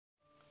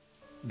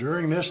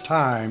During this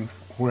time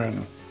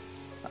when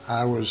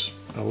I was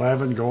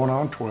 11 going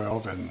on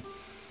 12, and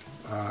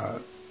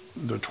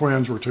the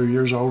twins were 2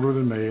 years older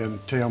than me, and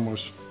Tim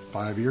was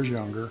 5 years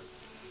younger.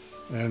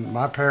 And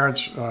my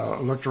parents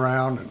looked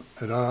around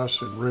at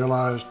us and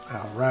realized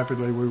how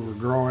rapidly we were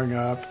growing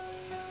up,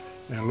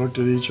 and looked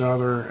at each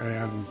other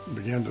and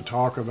began to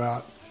talk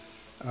about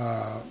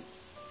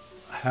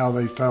how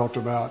they felt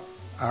about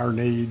our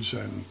needs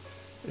and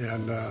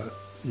the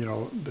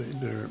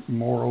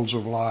morals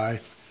of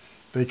life.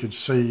 They could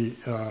see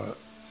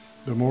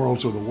the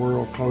morals of the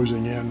world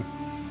closing in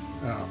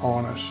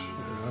on us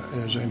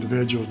as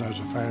individuals and as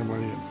a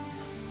family.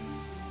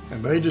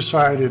 And they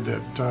decided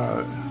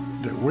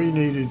that we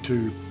needed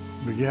to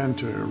begin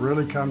to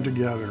really come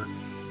together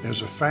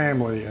as a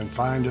family and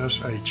find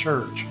us a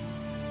church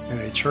and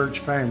a church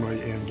family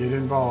and get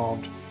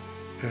involved.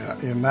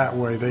 In that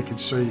way, they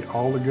could see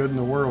all the good in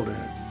the world in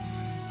it.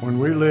 When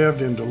we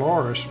lived in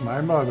Dolores,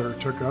 my mother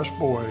took us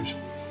boys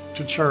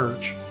to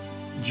church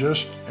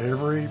just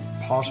every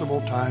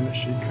possible time that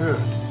she could.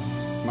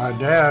 My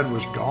dad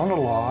was gone a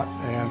lot,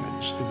 and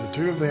the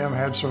two of them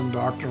had some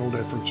doctrinal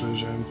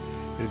differences, and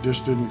it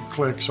just didn't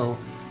click. So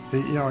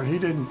he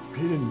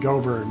didn't go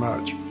very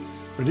much.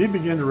 But he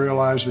began to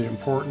realize the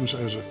importance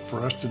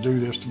for us to do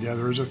this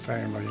together as a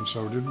family, and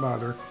so did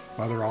Mother.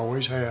 Mother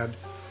always had.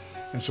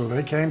 And so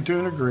they came to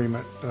an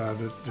agreement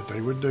that they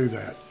would do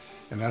that.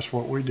 And that's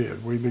what we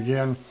did. We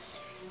began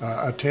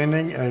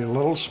attending a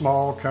little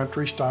small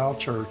country-style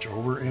church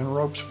over in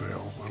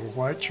Ropesville, a little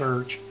white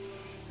church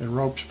in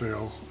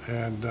Ropesville.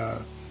 And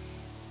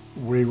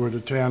we would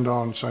attend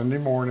on Sunday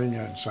morning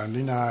and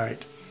Sunday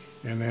night.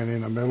 And then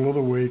in the middle of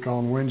the week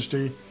on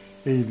Wednesday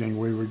evening,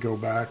 we would go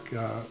back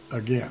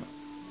again.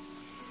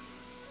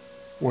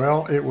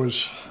 Well, it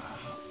was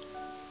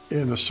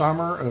in the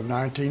summer of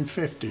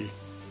 1950,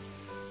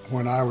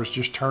 when I was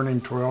just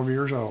turning 12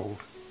 years old,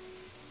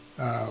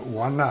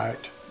 one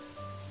night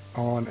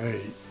on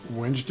a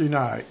Wednesday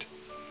night,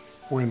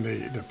 when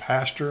the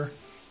pastor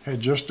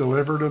had just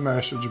delivered a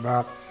message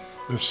about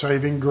the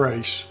saving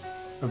grace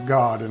of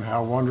God and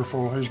how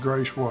wonderful His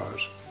grace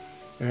was,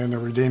 and the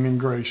redeeming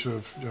grace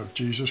of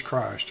Jesus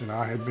Christ. And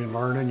I had been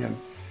learning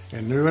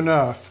and knew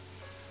enough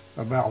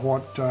about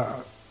what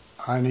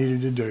I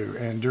needed to do.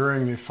 And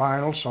during the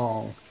final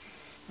song,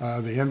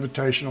 the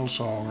invitational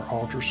song or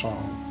altar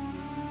song,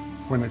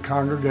 when the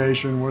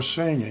congregation was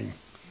singing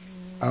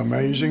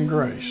Amazing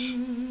Grace,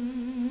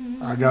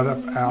 I got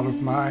up out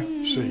of my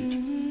seat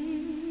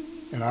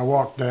and I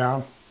walked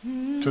down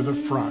to the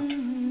front,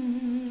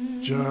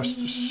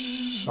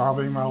 just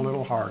sobbing my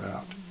little heart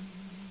out.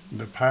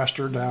 The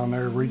pastor down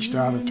there reached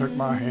out and took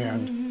my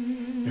hand,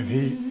 and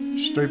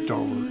he stooped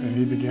over and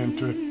he began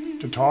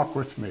to talk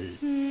with me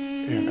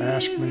and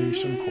ask me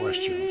some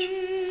questions.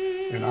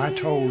 And I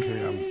told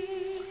him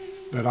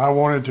that I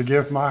wanted to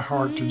give my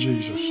heart to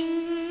Jesus,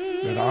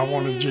 that I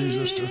wanted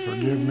Jesus to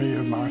forgive me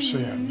of my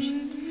sins,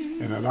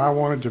 and that I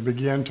wanted to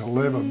begin to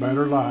live a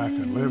better life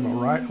and live a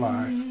right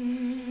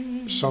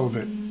life, so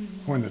that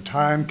when the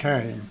time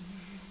came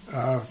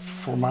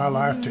for my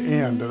life to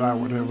end, that I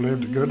would have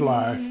lived a good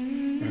life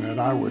and that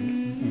I would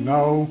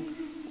know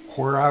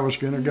where I was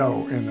going to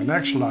go in the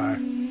next life,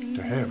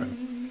 to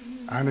heaven.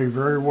 I knew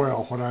very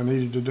well what I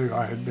needed to do.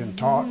 I had been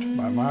taught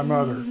by my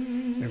mother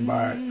and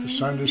by the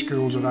Sunday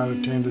schools that I'd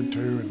attended to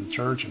in the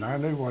church, and I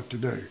knew what to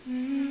do.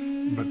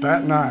 But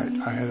that night,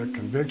 I had a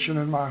conviction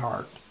in my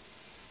heart,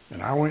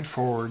 and I went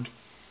forward,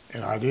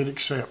 and I did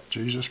accept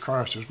Jesus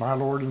Christ as my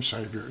Lord and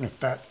Savior. And at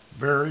that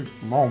very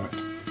moment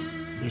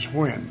is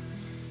when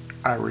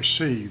I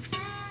received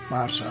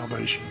my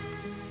salvation.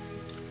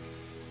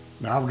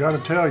 Now, I've got to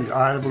tell you,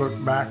 I have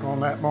looked back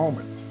on that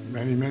moment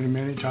many, many,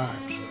 many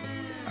times.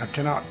 I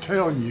cannot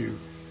tell you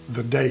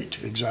the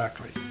date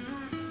exactly.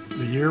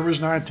 The year was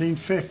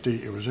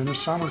 1950. It was in the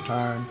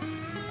summertime.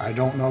 I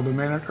don't know the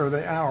minute or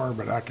the hour,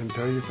 but I can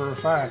tell you for a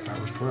fact I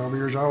was 12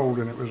 years old,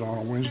 and it was on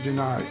a Wednesday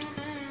night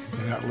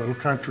in that little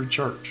country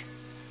church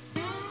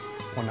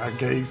when I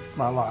gave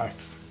my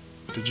life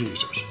to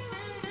Jesus.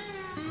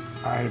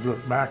 I have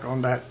looked back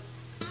on that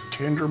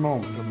tender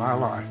moment of my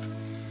life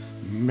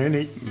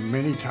many,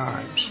 many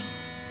times.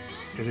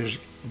 It has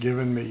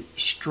given me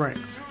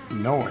strength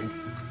knowing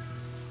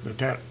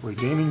that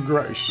redeeming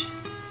grace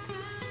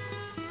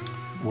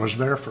was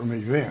there for me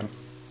then,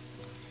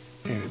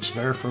 and it's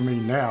there for me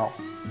now,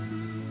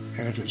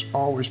 and it has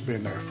always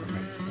been there for me.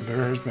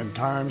 There has been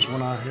times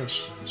when I have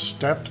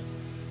stepped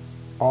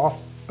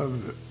off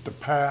of the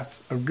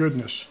path of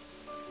goodness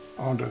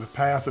onto the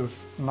path of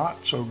not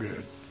so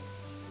good,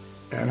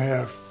 and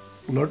have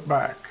looked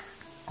back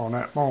on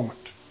that moment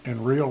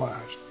and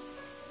realized,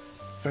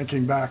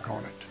 thinking back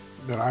on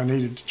it, that I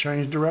needed to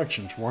change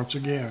directions once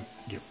again,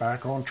 get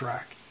back on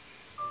track.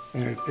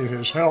 And it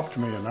has helped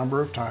me a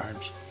number of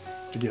times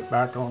to get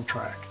back on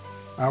track.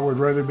 I would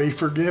rather be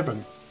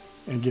forgiven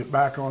and get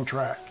back on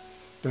track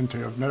than to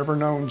have never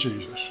known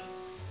Jesus.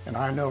 And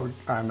I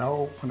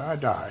know when I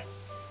die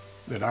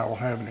that I will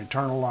have an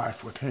eternal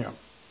life with Him.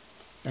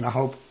 And I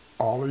hope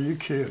all of you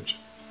kids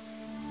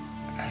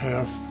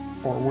have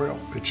or will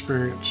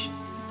experience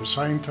the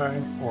same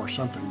thing or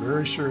something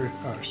very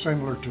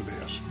similar to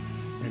this,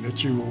 and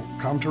that you will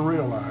come to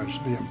realize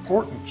the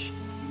importance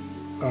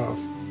of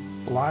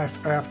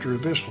life after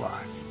this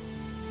life.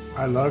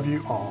 I love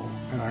you all,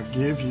 and I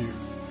give you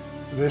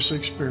this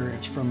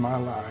experience from my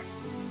life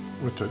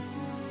with the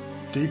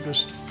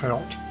deepest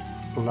felt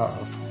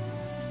love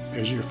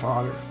as your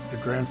father,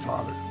 your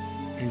grandfather,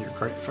 and your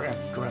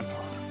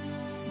great-grandfather.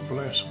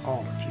 Bless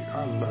all of you.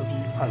 I love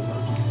you. I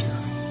love you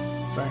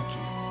dearly. Thank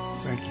you.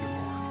 Thank you,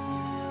 Lord.